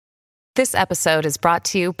This episode is brought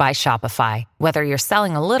to you by Shopify. Whether you're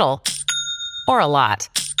selling a little or a lot,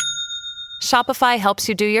 Shopify helps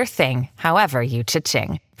you do your thing, however you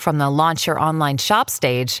cha-ching. From the launch your online shop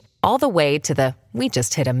stage, all the way to the we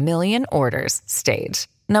just hit 1 million orders stage.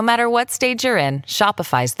 No matter what stage you're in,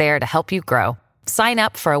 Shopify's there to help you grow. Sign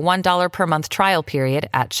up for a $1 per month trial period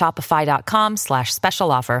at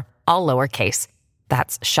shopify.com/special offer, all lowercase.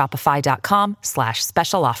 That's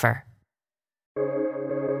shopify.com/special offer.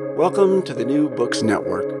 Welcome to the New Books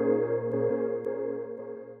Network.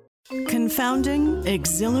 Confounding,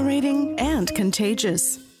 exhilarating, and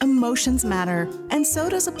contagious. Emotions matter, and so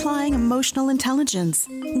does applying emotional intelligence.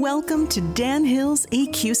 Welcome to Dan Hill's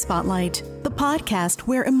EQ Spotlight, the podcast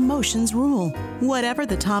where emotions rule. Whatever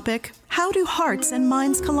the topic, how do hearts and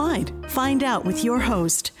minds collide? Find out with your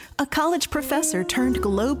host, a college professor turned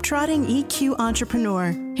globe-trotting EQ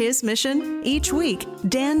entrepreneur. His mission? Each week,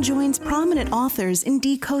 Dan joins prominent authors in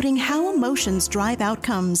decoding how emotions drive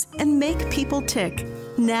outcomes and make people tick.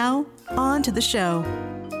 Now, on to the show.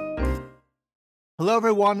 Hello,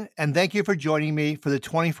 everyone, and thank you for joining me for the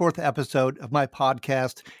 24th episode of my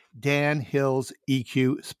podcast, Dan Hill's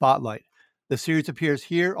EQ Spotlight. The series appears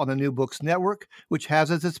here on the New Books Network, which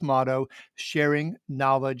has as its motto, sharing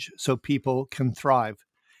knowledge so people can thrive.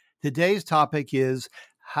 Today's topic is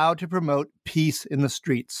how to promote peace in the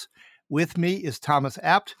streets. With me is Thomas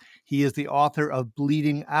Abt. He is the author of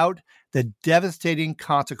Bleeding Out, The Devastating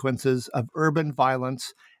Consequences of Urban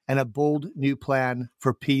Violence and a Bold New Plan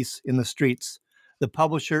for Peace in the Streets. The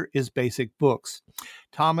publisher is Basic Books.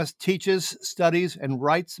 Thomas teaches, studies, and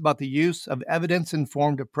writes about the use of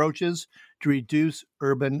evidence-informed approaches to reduce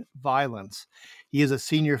urban violence. He is a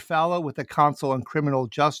senior fellow with the Council on Criminal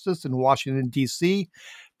Justice in Washington, D.C.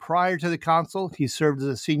 Prior to the Council, he served as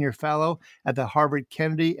a senior fellow at the Harvard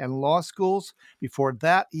Kennedy and law schools. Before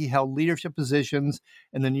that, he held leadership positions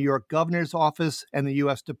in the New York Governor's Office and the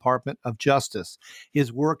U.S. Department of Justice.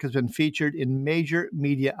 His work has been featured in major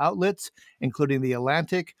media outlets, including The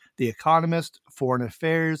Atlantic, The Economist, Foreign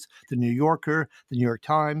Affairs, The New Yorker, The New York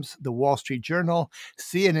Times, The Wall Street Journal,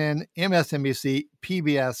 CNN, MSNBC,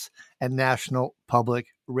 PBS, and National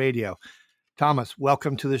Public Radio. Thomas,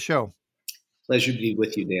 welcome to the show. Pleasure to be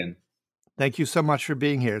with you, Dan. Thank you so much for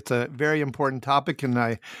being here. It's a very important topic, and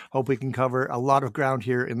I hope we can cover a lot of ground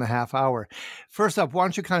here in the half hour. First up, why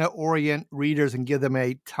don't you kind of orient readers and give them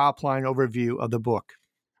a top-line overview of the book?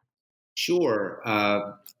 Sure.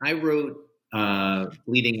 I wrote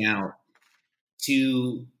Bleeding Out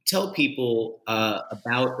to tell people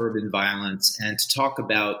about urban violence and to talk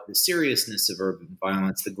about the seriousness of urban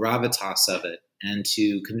violence, the gravitas of it, and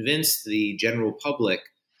to convince the general public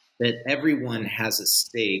that everyone has a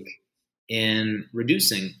stake in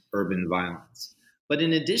reducing urban violence. But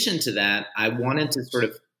in addition to that, I wanted to sort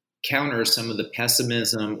of counter some of the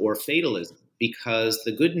pessimism or fatalism, because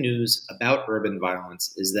the good news about urban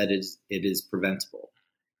violence is that it is preventable,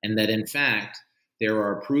 and that in fact, there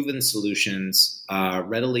are proven solutions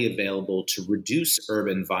readily available to reduce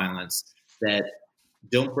urban violence that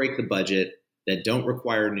don't break the budget, that don't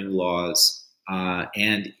require new laws,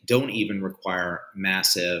 and don't even require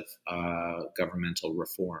massive governmental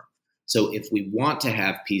reform. So if we want to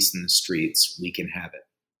have peace in the streets, we can have it.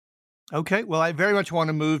 Okay, well, I very much want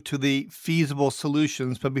to move to the feasible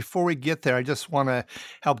solutions, but before we get there, I just want to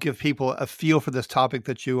help give people a feel for this topic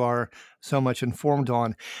that you are so much informed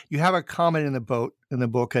on. You have a comment in the book,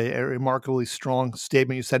 a remarkably strong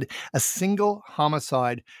statement. You said, a single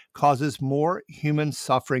homicide causes more human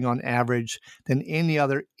suffering on average than any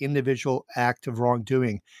other individual act of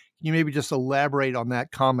wrongdoing. Can you maybe just elaborate on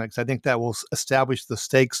that comment? Because I think that will establish the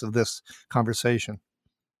stakes of this conversation.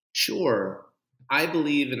 Sure. I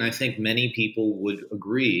believe, and I think many people would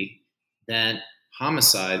agree, that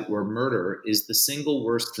homicide or murder is the single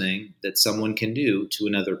worst thing that someone can do to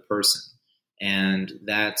another person. And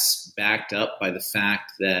that's backed up by the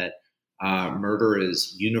fact that murder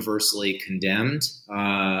is universally condemned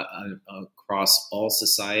across all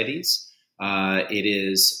societies. It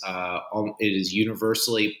is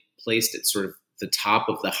universally placed at sort of the top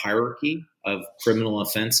of the hierarchy of criminal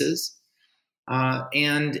offenses.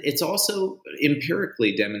 And it's also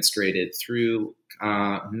empirically demonstrated through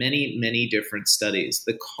many, many different studies.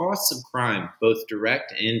 The costs of crime, both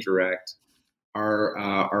direct and indirect,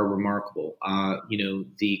 are remarkable.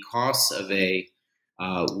 The costs of a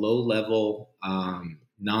low-level,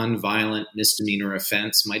 nonviolent misdemeanor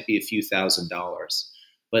offense might be a few $1,000s,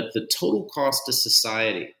 but the total cost to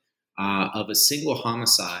society of a single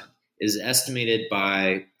homicide is estimated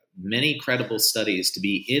by many credible studies to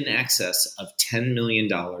be in excess of $10 million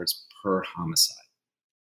per homicide.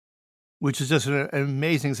 which is just an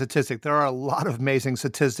amazing statistic. There are a lot of amazing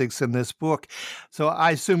statistics in this book. So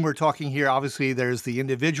I assume we're talking here, obviously, there's the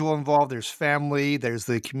individual involved, there's family, there's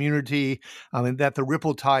the community, and that the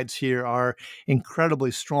ripple tides here are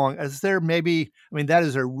incredibly strong. Is there maybe, that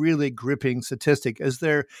is a really gripping statistic. Is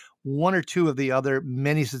there one or two of the other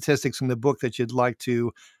many statistics in the book that you'd like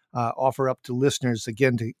to offer up to listeners,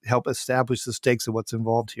 again, to help establish the stakes of what's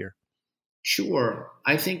involved here? Sure.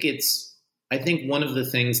 I think one of the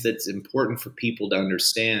things that's important for people to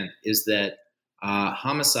understand is that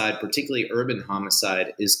homicide, particularly urban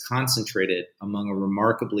homicide, is concentrated among a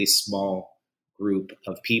remarkably small group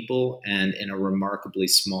of people and in a remarkably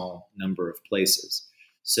small number of places.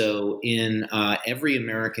 So in every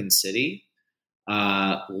American city,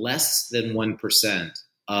 less than 1%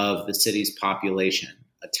 of the city's population,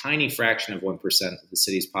 a tiny fraction of 1% of the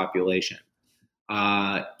city's population,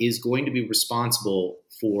 is going to be responsible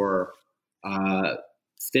for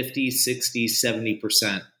 50, 60,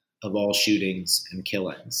 70% of all shootings and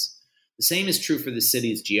killings. The same is true for the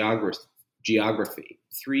city's geography.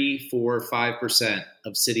 3, 4, 5%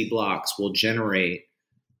 of city blocks will generate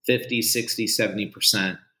 50, 60,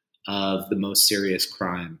 70% of the most serious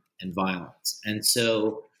crime and violence. And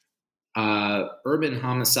so urban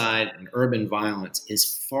homicide and urban violence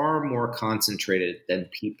is far more concentrated than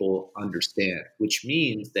people understand, which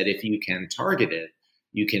means that if you can target it,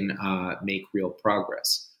 you can make real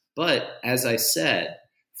progress. But as I said,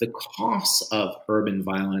 the costs of urban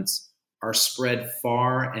violence are spread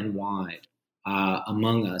far and wide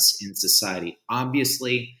among us in society.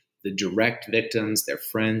 Obviously, the direct victims, their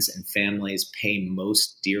friends and families, pay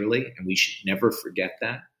most dearly, and we should never forget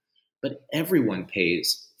that. But everyone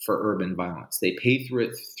pays for urban violence. They pay through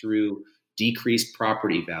it through decreased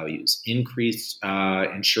property values, increased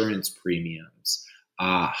insurance premiums,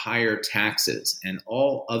 higher taxes, and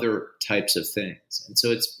all other types of things. And so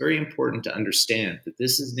it's very important to understand that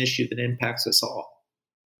this is an issue that impacts us all.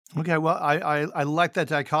 Okay, well, I like that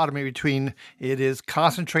dichotomy between it is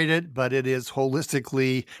concentrated, but it is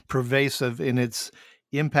holistically pervasive in its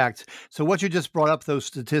impact. So what you just brought up, those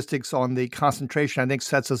statistics on the concentration, I think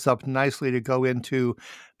sets us up nicely to go into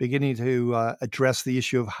beginning to address the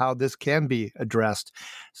issue of how this can be addressed.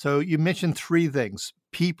 So you mentioned three things: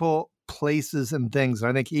 people, places, and things.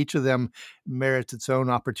 I think each of them merits its own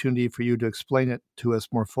opportunity for you to explain it to us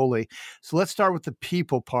more fully. So let's start with the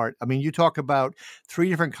people part. You talk about three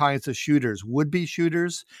different kinds of shooters: would-be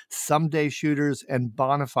shooters, someday shooters, and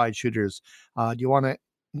bona fide shooters. Do you want to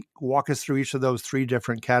walk us through each of those three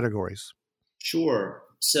different categories? Sure.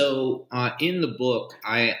 So in the book,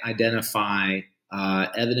 I identify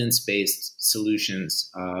evidence-based solutions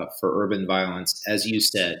for urban violence, as you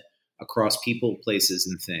said, across people, places,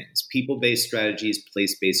 and things. People-based strategies,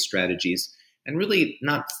 place-based strategies, and really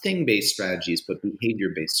not thing-based strategies, but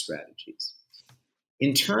behavior-based strategies.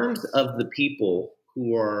 In terms of the people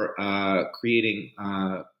who are creating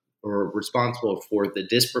or responsible for the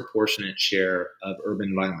disproportionate share of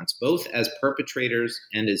urban violence, both as perpetrators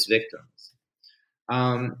and as victims.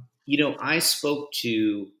 I spoke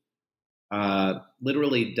to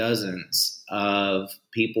literally dozens of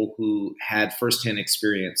people who had firsthand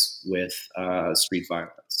experience with street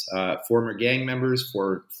violence, former gang members,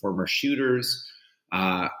 former shooters,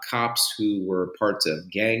 cops who were parts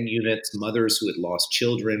of gang units, mothers who had lost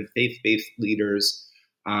children, faith-based leaders,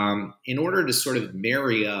 in order to sort of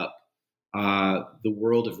marry up the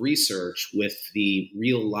world of research with the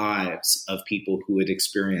real lives of people who had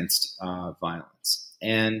experienced violence.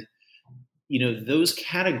 And, those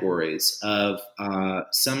categories of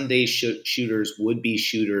someday shooters, would-be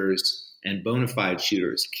shooters, and bona fide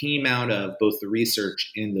shooters came out of both the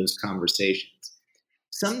research and those conversations.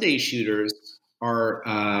 Someday shooters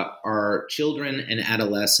are children and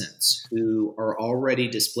adolescents who are already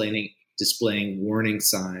displaying warning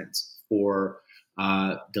signs for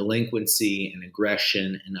delinquency and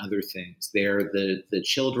aggression and other things. They're the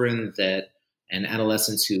children and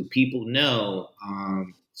adolescents who people know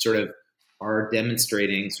sort of are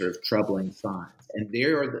demonstrating sort of troubling signs. And they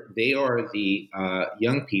are the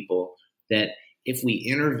young people that if we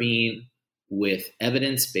intervene with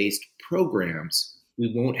evidence-based programs,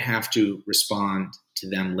 we won't have to respond to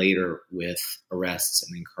them later with arrests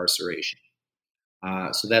and incarceration.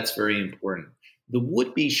 So that's very important. The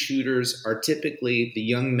would-be shooters are typically the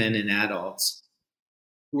young men and adults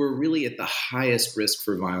who are really at the highest risk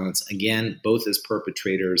for violence, again, both as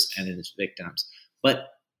perpetrators and as victims, but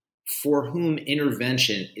for whom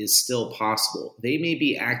intervention is still possible. They may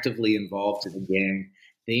be actively involved in a gang.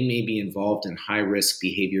 They may be involved in high-risk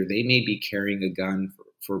behavior. They may be carrying a gun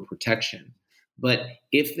for protection. But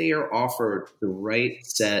if they are offered the right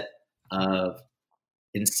set of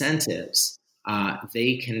incentives,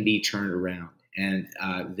 they can be turned around, and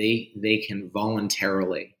they can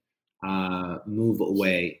voluntarily move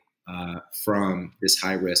away from this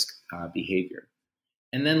high risk behavior.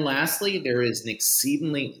 And then lastly, there is an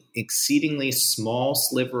exceedingly small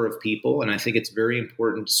sliver of people, and I think it's very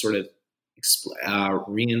important to sort of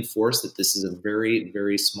reinforce that this is a very,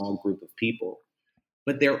 very small group of people.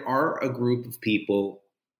 But there are a group of people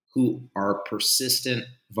who are persistent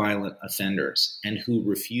violent offenders and who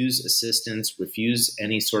refuse assistance, refuse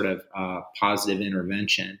any sort of positive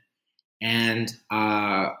intervention, and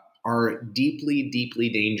are deeply, deeply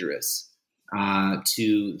dangerous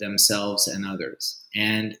to themselves and others.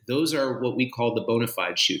 And those are what we call the bona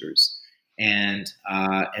fide shooters. And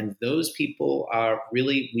those people are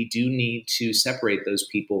really, we do need to separate those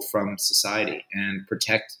people from society and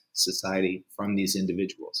protect society from these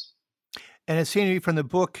individuals. And it seemed to me from the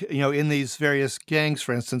book, in these various gangs,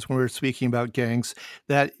 for instance, when we were speaking about gangs,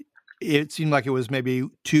 that it seemed like it was maybe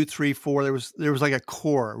 2, 3, 4. There was like a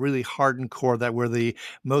core, really hardened core that were the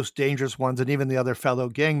most dangerous ones. And even the other fellow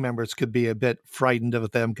gang members could be a bit frightened of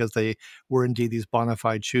them because they were indeed these bona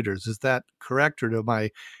fide shooters. Is that correct? Or am I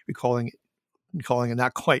recalling it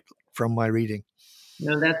not quite from my reading?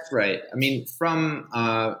 No, that's right. I mean, from,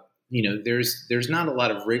 there's not a lot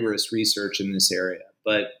of rigorous research in this area,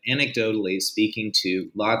 but anecdotally speaking to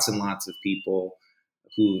lots and lots of people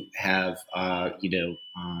who have,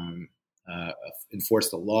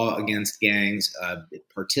 enforced the law against gangs,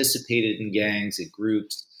 participated in gangs and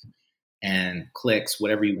groups and cliques,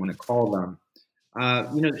 whatever you want to call them.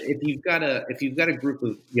 If you've got a group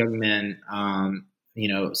of young men,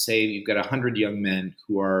 say you've got 100 young men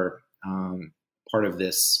who are part of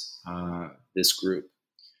this group,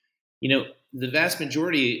 the vast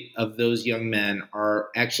majority of those young men are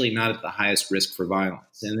actually not at the highest risk for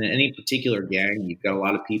violence. And in any particular gang, you've got a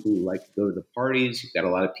lot of people who like to go to the parties. You've got a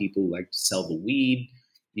lot of people who like to sell the weed.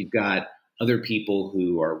 You've got other people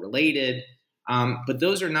who are related. But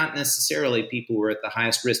those are not necessarily people who are at the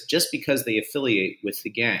highest risk just because they affiliate with the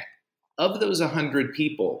gang. Of those 100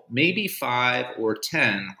 people, maybe 5 or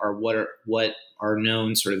 10 are what are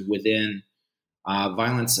known sort of within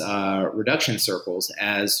violence reduction circles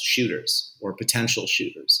as shooters or potential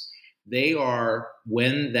shooters. They are,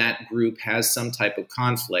 when that group has some type of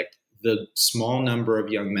conflict, the small number of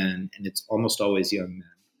young men, and it's almost always young men,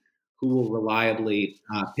 who will reliably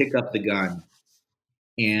pick up the gun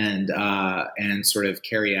and sort of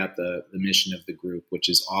carry out the mission of the group, which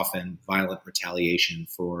is often violent retaliation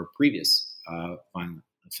for previous violent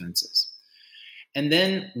offenses. And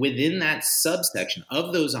then within that subsection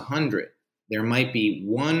of those 100, there might be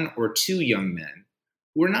 1 or 2 young men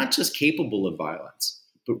who are not just capable of violence,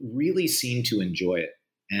 but really seem to enjoy it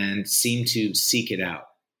and seem to seek it out.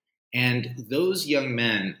 And those young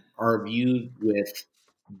men are viewed with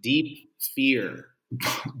deep fear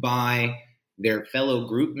by their fellow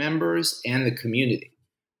group members and the community.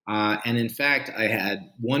 And in fact, I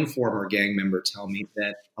had one former gang member tell me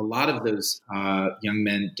that a lot of those young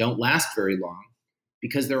men don't last very long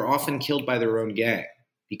because they're often killed by their own gang,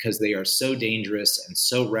 because they are so dangerous and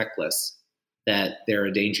so reckless that they're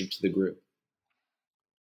a danger to the group.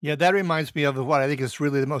 Yeah, that reminds me of what I think is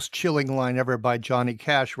really the most chilling line ever by Johnny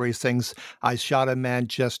Cash, where he sings, "I shot a man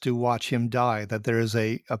just to watch him die," that there is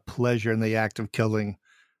a pleasure in the act of killing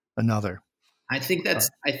another. I think that's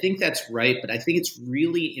right, but I think it's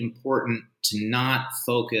really important to not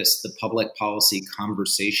focus the public policy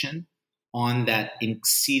conversation on that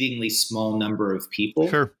exceedingly small number of people.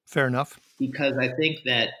 Sure, fair enough. Because I think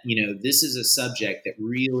that, this is a subject that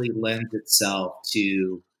really lends itself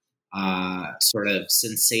to sort of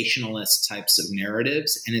sensationalist types of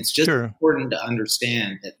narratives. And it's just important to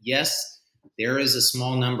understand that, yes, there is a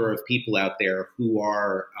small number of people out there who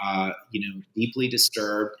are, deeply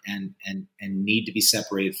disturbed and need to be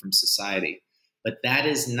separated from society. But that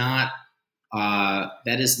is not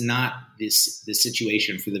the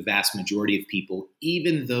situation for the vast majority of people,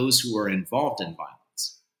 even those who are involved in violence.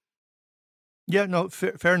 Yeah, no,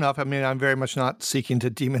 fair enough. I mean, I'm very much not seeking to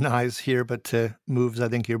demonize here, but to move, I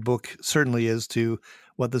think your book certainly is, to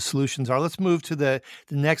what the solutions are. Let's move to the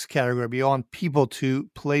next category, beyond people to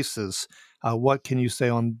places. What can you say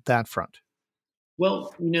on that front?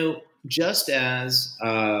 Well, just as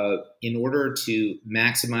in order to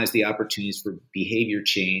maximize the opportunities for behavior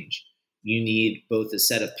change, you need both a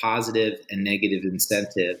set of positive and negative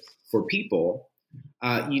incentives for people.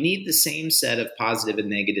 You need the same set of positive and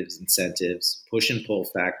negative incentives, push and pull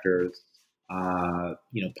factors,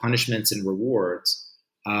 punishments and rewards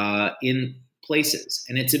in places.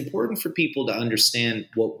 And it's important for people to understand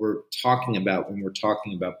what we're talking about when we're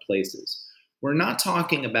talking about places. we're not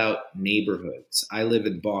talking about neighborhoods. I live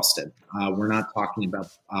in Boston. We're not talking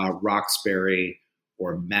about Roxbury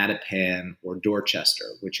or Mattapan or Dorchester,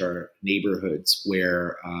 which are neighborhoods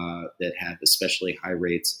where that have especially high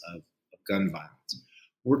rates of gun violence.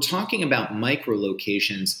 We're talking about micro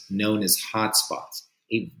locations known as hotspots,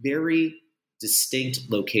 a very distinct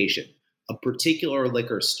location, a particular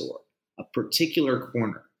liquor store, a particular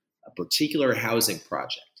corner, a particular housing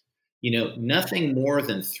project. Nothing more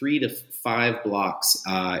than 3 to 5 blocks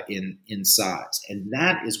in size, and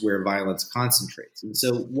that is where violence concentrates. And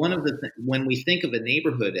so, when we think of a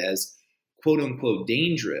neighborhood as "quote unquote"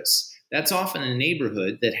 dangerous, that's often a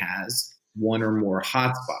neighborhood that has one or more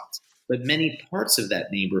hotspots, but many parts of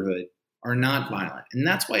that neighborhood are not violent, and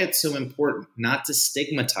that's why it's so important not to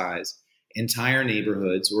stigmatize entire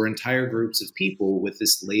neighborhoods or entire groups of people with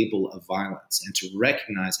this label of violence, and to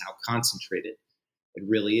recognize how concentrated it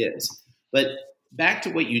really is. But back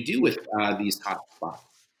to what you do with these hotspots.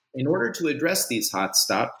 In order to address these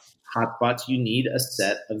hotspots, you need a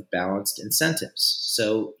set of balanced incentives.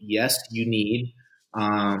 So yes, you need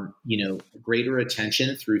greater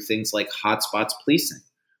attention through things like hotspots policing,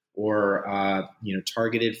 or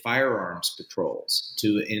targeted firearms patrols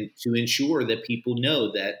to ensure that people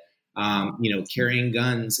know that carrying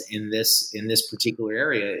guns in this particular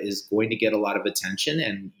area is going to get a lot of attention,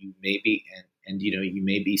 and you may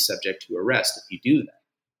be subject to arrest if you do that.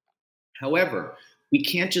 However, we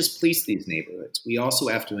can't just police these neighborhoods. We also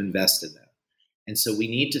have to invest in them. And so we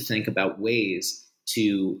need to think about ways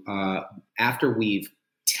to, after we've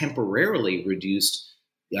temporarily reduced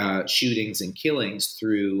shootings and killings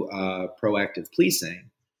through proactive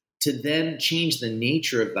policing, to then change the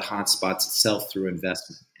nature of the hotspots itself through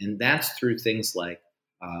investment. And that's through things like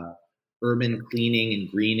urban cleaning and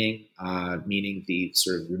greening, meaning the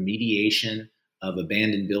sort of remediation of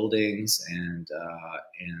abandoned buildings and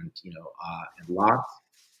lots.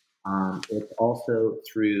 It's also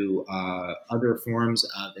through other forms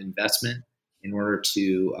of investment in order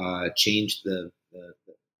to change the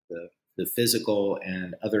physical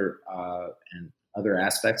and other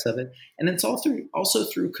aspects of it. And it's also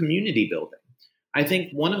through community building. I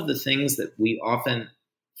think one of the things that we often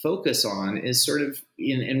focus on is sort of,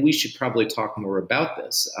 and we should probably talk more about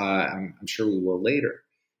this, I'm sure we will later,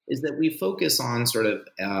 is that we focus on sort of,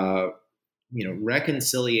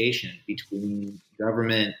 reconciliation between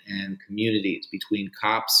government and communities, between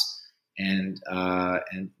cops and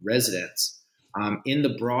residents, in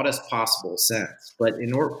the broadest possible sense. But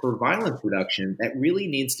in order for violence reduction, that really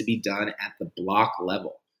needs to be done at the block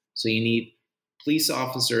level. So you need police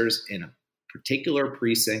officers in a particular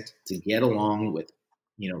precinct to get along with,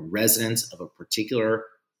 residents of a particular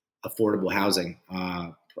affordable housing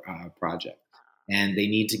project. And they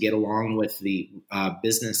need to get along with the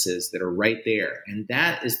businesses that are right there. And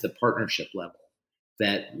that is the partnership level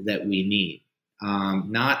that we need.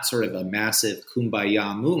 Not sort of a massive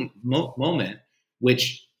kumbaya moment,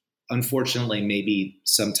 which unfortunately may be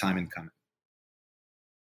some time in coming.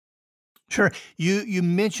 Sure. You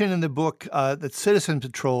mentioned in the book that citizen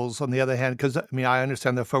patrols, on the other hand, because I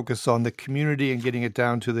understand the focus on the community and getting it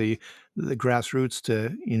down to the grassroots,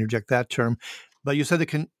 to interject that term. But you said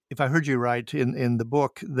that, if I heard you right in the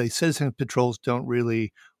book, the citizen patrols don't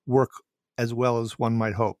really work as well as one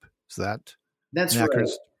might hope. Is that? That's right. Okay.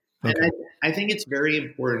 And I think it's very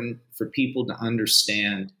important for people to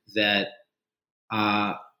understand that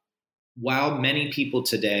while many people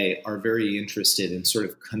today are very interested in sort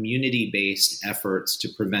of community-based efforts to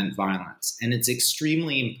prevent violence, and it's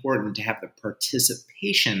extremely important to have the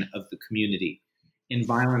participation of the community in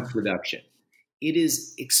violence reduction, it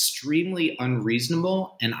is extremely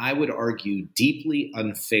unreasonable, and I would argue deeply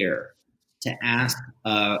unfair, to ask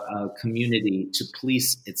a community to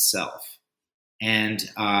police itself. And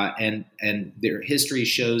their history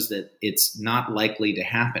shows that it's not likely to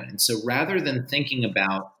happen. And so rather than thinking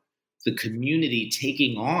about the community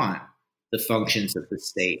taking on the functions of the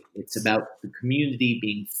state, it's about the community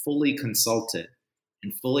being fully consulted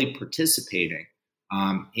and fully participating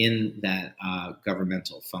in that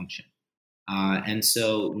governmental function. And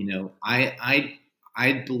so,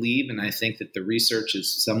 I believe, and I think that the research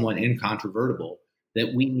is somewhat incontrovertible,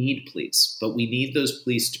 that we need police, but we need those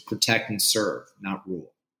police to protect and serve, not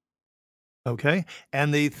rule. Okay.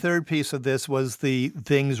 And the third piece of this was the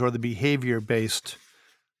things, or the behavior-based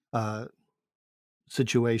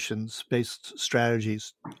situations-based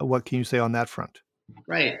strategies. What can you say on that front?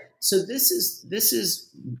 Right. So this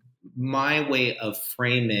is my way of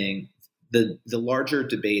framing the larger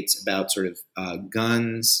debates about sort of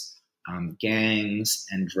guns, gangs,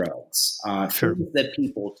 and drugs. Sure. Things that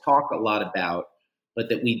people talk a lot about, but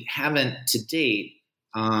that we haven't to date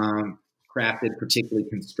crafted particularly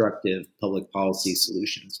constructive public policy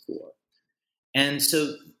solutions for. And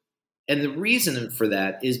the reason for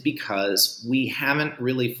that is because we haven't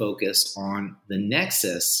really focused on the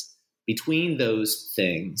nexus between those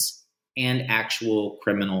things and actual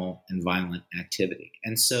criminal and violent activity.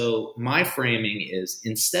 And so my framing is,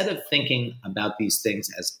 instead of thinking about these things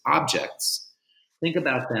as objects, think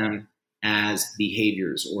about them as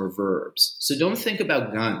behaviors or verbs. So don't think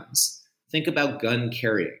about guns. Think about gun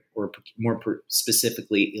carrying, or more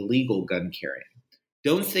specifically, illegal gun carrying.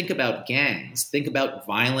 Don't think about gangs. Think about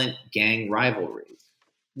violent gang rivalries.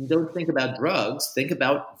 And don't think about drugs. Think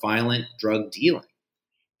about violent drug dealing.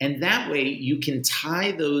 And that way you can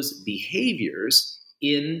tie those behaviors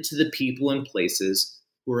into the people and places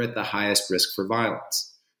who are at the highest risk for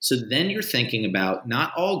violence. So then you're thinking about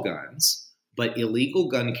not all guns, but illegal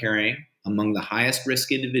gun carrying among the highest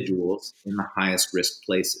risk individuals in the highest risk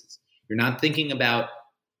places. You're not thinking about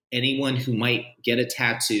anyone who might get a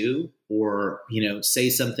tattoo or, say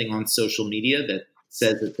something on social media that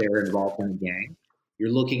says that they're involved in a gang. You're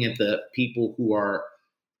looking at the people who are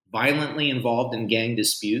violently involved in gang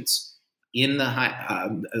disputes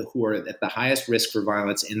who are at the highest risk for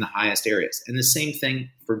violence in the highest areas. And the same thing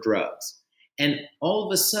for drugs. And all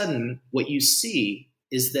of a sudden, what you see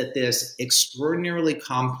is that this extraordinarily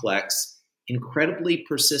complex, incredibly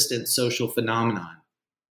persistent social phenomenon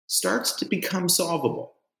starts to become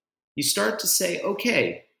solvable. You start to say,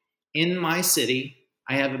 okay, in my city,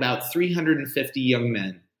 I have about 350 young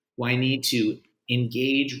men who I need to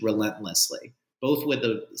engage relentlessly, both with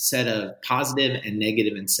a set of positive and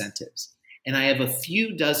negative incentives. And I have a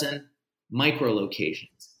few dozen micro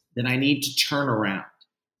locations that I need to turn around.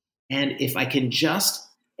 And if I can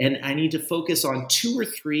and I need to focus on 2 or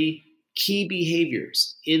 3 key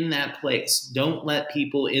behaviors in that place. Don't let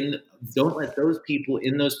those people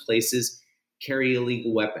in those places carry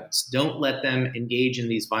illegal weapons. Don't let them engage in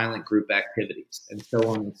these violent group activities, and so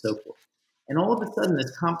on and so forth. And all of a sudden,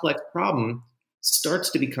 this complex problem starts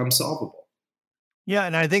to become solvable. Yeah,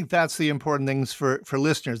 and I think that's the important things for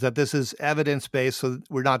listeners, that this is evidence-based. So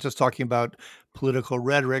we're not just talking about political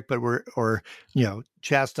rhetoric, but we're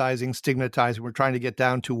chastising, stigmatizing. We're trying to get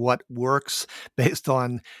down to what works based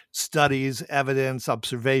on studies, evidence,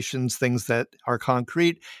 observations, things that are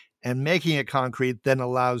concrete. And making it concrete then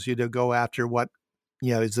allows you to go after what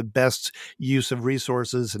is the best use of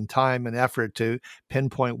resources and time and effort to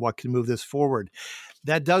pinpoint what can move this forward.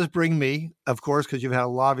 That does bring me, of course, because you've had a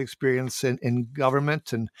lot of experience in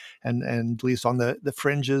government and at least on the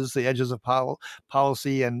fringes, the edges of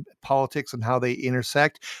policy and politics and how they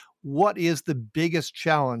intersect. What is the biggest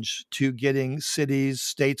challenge to getting cities,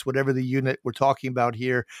 states, whatever the unit we're talking about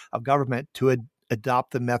here of government to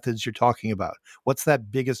adopt the methods you're talking about? What's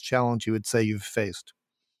that biggest challenge you would say you've faced?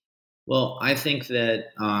 Well, I think that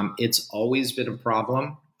it's always been a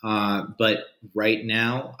problem. But right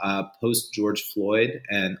now, post George Floyd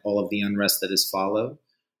and all of the unrest that has followed,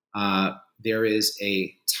 there is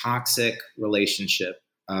a toxic relationship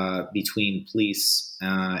between police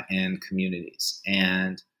and communities,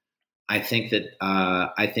 and I think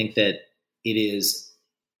that it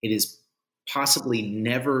is possibly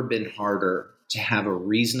never been harder to have a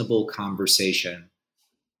reasonable conversation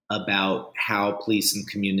about how police and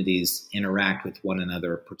communities interact with one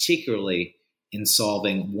another, particularly in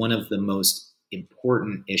solving one of the most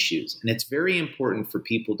important issues. And it's very important for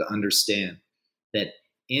people to understand that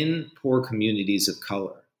in poor communities of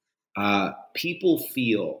color, people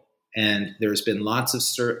feel, and there's been lots of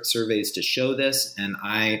surveys to show this, and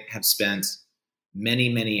I have spent many,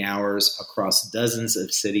 many hours across dozens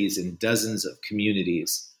of cities and dozens of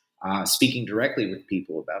communities speaking directly with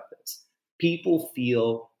people about this. People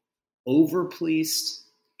feel over-policed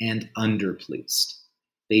and under-policed.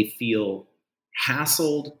 They feel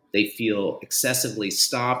hassled. They feel excessively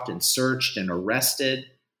stopped and searched and arrested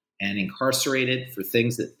and incarcerated for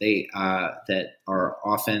things that that are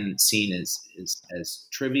often seen as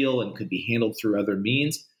trivial and could be handled through other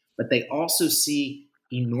means. But they also see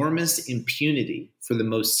enormous impunity for the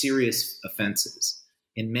most serious offenses.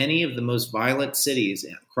 In many of the most violent cities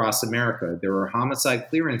across America, there are homicide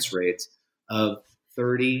clearance rates of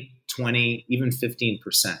 30, 20, even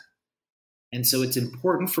 15%. And so it's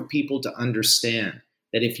important for people to understand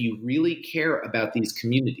that if you really care about these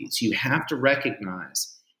communities, you have to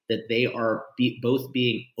recognize that they are both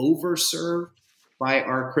being overserved by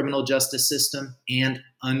our criminal justice system and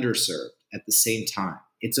underserved at the same time.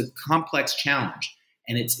 It's a complex challenge,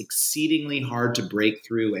 and it's exceedingly hard to break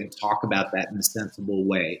through and talk about that in a sensible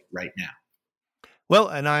way right now. Well,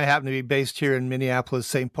 and I happen to be based here in Minneapolis,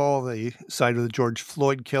 St. Paul, the site of the George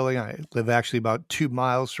Floyd killing. I live actually about 2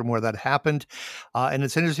 miles from where that happened. And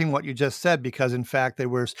it's interesting what you just said, because in fact, there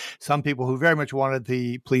were some people who very much wanted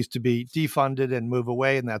the police to be defunded and move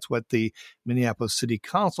away. And that's what the Minneapolis City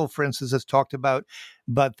Council, for instance, has talked about.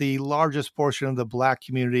 But the largest portion of the Black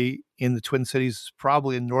community in the Twin Cities is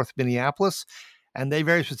probably in North Minneapolis. And they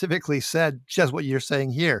very specifically said just what you're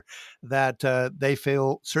saying here, that they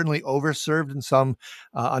feel certainly overserved in some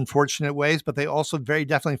unfortunate ways, but they also very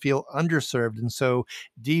definitely feel underserved. And so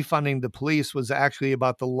defunding the police was actually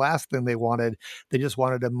about the last thing they wanted. They just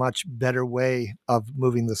wanted a much better way of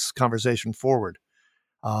moving this conversation forward.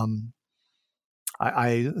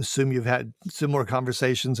 I assume you've had similar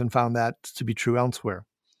conversations and found that to be true elsewhere.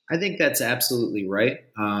 I think that's absolutely right.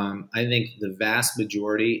 I think the vast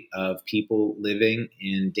majority of people living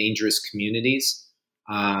in dangerous communities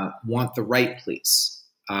want the right police.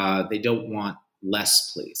 They don't want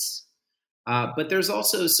less police. But there's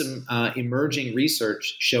also some emerging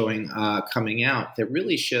research showing coming out that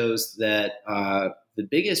really shows that the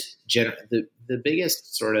biggest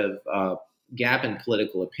sort of gap in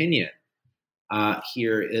political opinion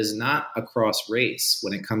here is not across race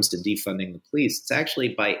when it comes to defunding the police. It's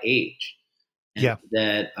actually by age. And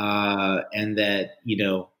that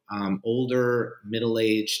older,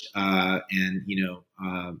 middle-aged, and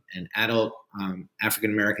adult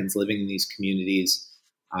African Americans living in these communities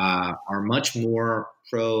are much more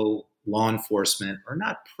pro law enforcement, or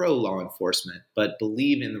not pro law enforcement, but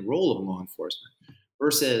believe in the role of law enforcement,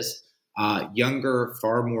 versus younger,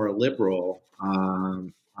 far more liberal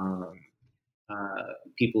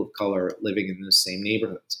people of color living in those same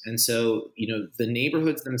neighborhoods. And so, the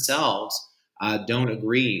neighborhoods themselves don't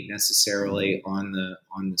agree necessarily on the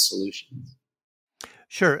solutions.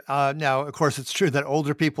 Sure. Now, of course, it's true that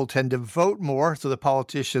older people tend to vote more, so the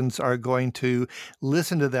politicians are going to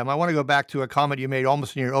listen to them. I want to go back to a comment you made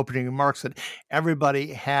almost in your opening remarks, that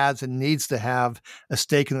everybody has and needs to have a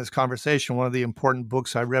stake in this conversation. One of the important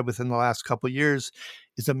books I read within the last couple of years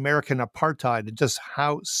is American Apartheid, and just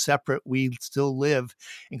how separate we still live,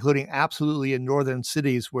 including absolutely in northern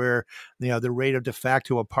cities where, the rate of de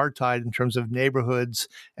facto apartheid in terms of neighborhoods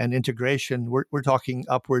and integration, we're talking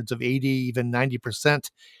upwards of 80, even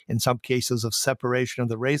 90% in some cases of separation of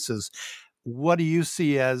the races. What do you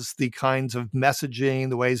see as the kinds of messaging,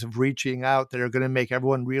 the ways of reaching out that are going to make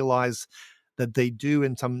everyone realize that they do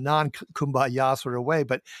in some non-kumbaya sort of way,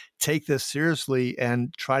 but take this seriously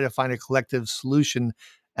and try to find a collective solution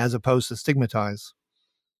as opposed to stigmatize?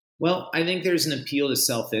 Well, I think there's an appeal to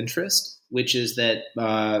self-interest, which is that,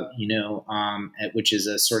 which is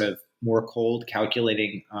a sort of more cold,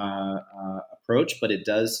 calculating approach, but it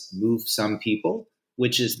does move some people,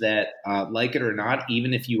 which is that, like it or not,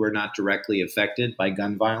 even if you are not directly affected by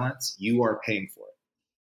gun violence, you are paying for it.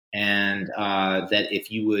 And that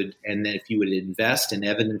if you would invest in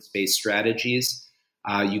evidence-based strategies,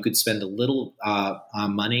 you could spend a little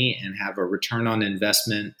money and have a return on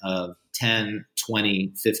investment of 10,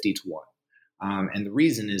 20, 50 to 1. And the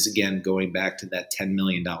reason is, again, going back to that $10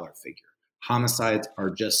 million figure. Homicides are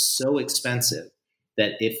just so expensive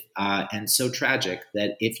that and so tragic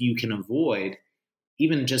that if you can avoid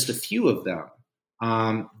even just a few of them,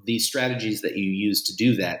 the strategies that you use to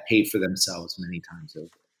do that pay for themselves many times over.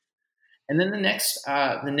 And then the next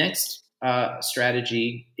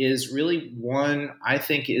strategy is really one I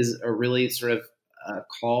think is a really sort of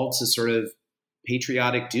call to sort of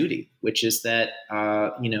patriotic duty, which is that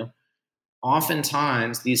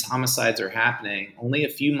oftentimes these homicides are happening only a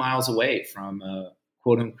few miles away from a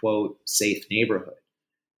quote unquote safe neighborhood,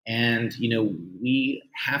 and we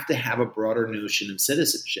have to have a broader notion of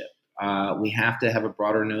citizenship. We have to have a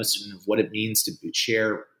broader notion of what it means to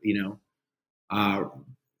share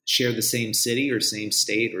the same city or same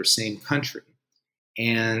state or same country.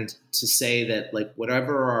 And to say that, like,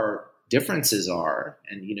 whatever our differences are,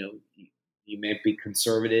 and, you might be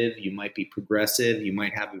conservative, you might be progressive, you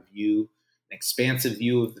might have an expansive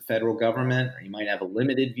view of the federal government, or you might have a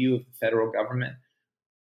limited view of the federal government.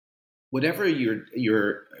 Whatever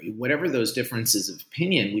whatever those differences of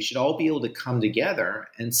opinion, we should all be able to come together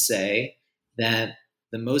and say that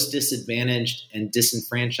the most disadvantaged and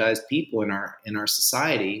disenfranchised people in our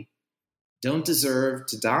society don't deserve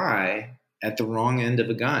to die at the wrong end of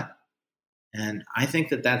a gun. And I think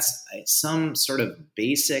that that's some sort of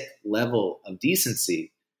basic level of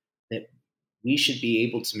decency that we should be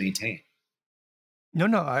able to maintain.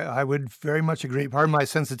 No, I would very much agree. Part of my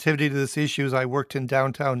sensitivity to this issue is I worked in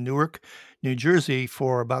downtown Newark, New Jersey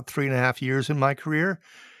for about 3.5 years in my career.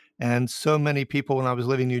 And so many people when I was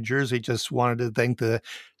living in New Jersey just wanted to think the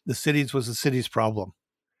cities was the city's problem.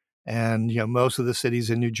 And, most of the cities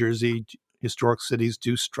in New Jersey, historic cities,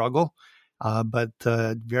 do struggle. But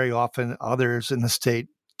very often others in the state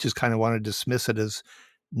just kind of want to dismiss it as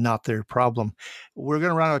not their problem. We're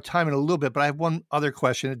going to run out of time in a little bit, but I have one other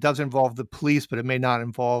question. It does involve the police, but it may not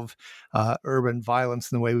involve urban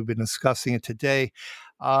violence in the way we've been discussing it today.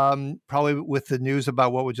 Probably with the news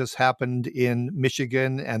about what just happened in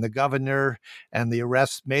Michigan and the governor and the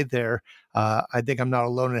arrests made there, I think I'm not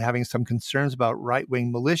alone in having some concerns about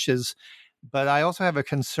right-wing militias. But I also have a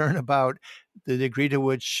concern about the degree to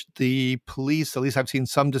which the police, at least I've seen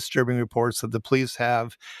some disturbing reports that the police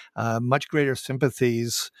have much greater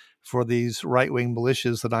sympathies for these right-wing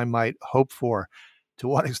militias than I might hope for. To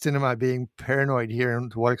what extent am I being paranoid here,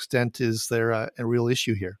 and to what extent is there a real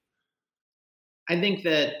issue here? I think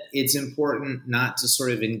that it's important not to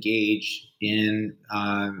sort of engage in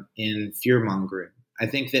fear mongering. I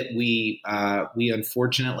think that we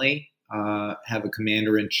unfortunately have a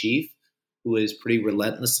commander in chief who is pretty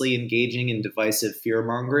relentlessly engaging in divisive fear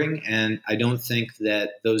mongering, and I don't think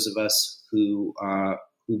that those of us who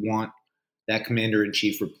want that commander in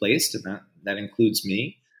chief replaced, and that includes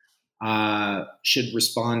me, should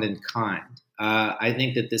respond in kind. I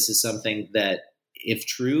think that this is something that, if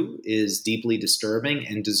true, is deeply disturbing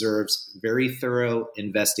and deserves very thorough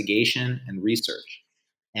investigation and research.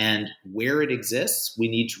 And where it exists, we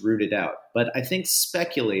need to root it out. But I think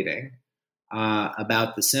speculating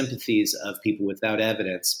about the sympathies of people without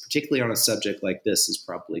evidence, particularly on a subject like this, is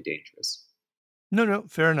probably dangerous. No,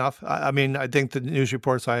 fair enough. I mean, I think the news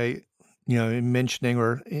reports mentioning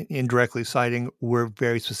or indirectly citing were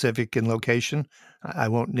very specific in location. I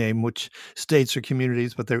won't name which states or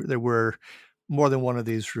communities, but there were more than one of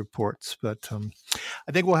these reports. But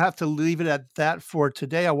I think we'll have to leave it at that for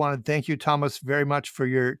today. I want to thank you, Thomas, very much for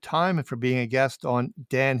your time and for being a guest on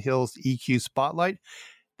Dan Hill's EQ Spotlight.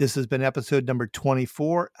 This has been episode number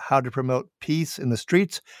 24, How to Promote Peace in the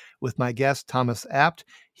Streets, with my guest, Thomas Abt.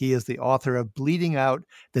 He is the author of Bleeding Out,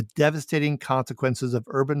 The Devastating Consequences of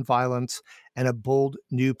Urban Violence and a Bold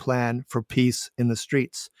New Plan for Peace in the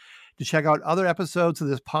Streets. To check out other episodes of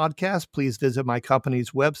this podcast, please visit my company's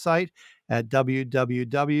website at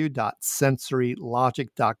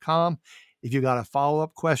www.sensorylogic.com. If you got a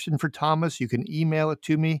follow-up question for Thomas, you can email it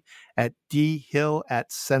to me at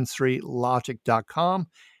dhill@sensorylogic.com.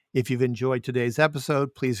 If you've enjoyed today's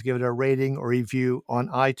episode, please give it a rating or review on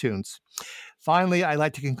iTunes. Finally, I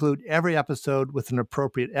like to conclude every episode with an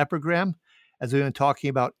appropriate epigram. As we've been talking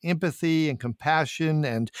about empathy and compassion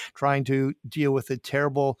and trying to deal with the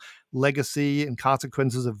terrible legacy and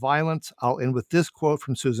consequences of violence, I'll end with this quote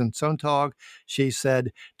from Susan Sontag. She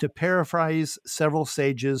said, to paraphrase several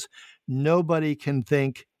sages, nobody can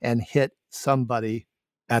think and hit somebody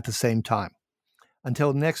at the same time.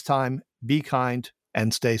 Until next time, be kind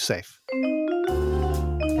and stay safe.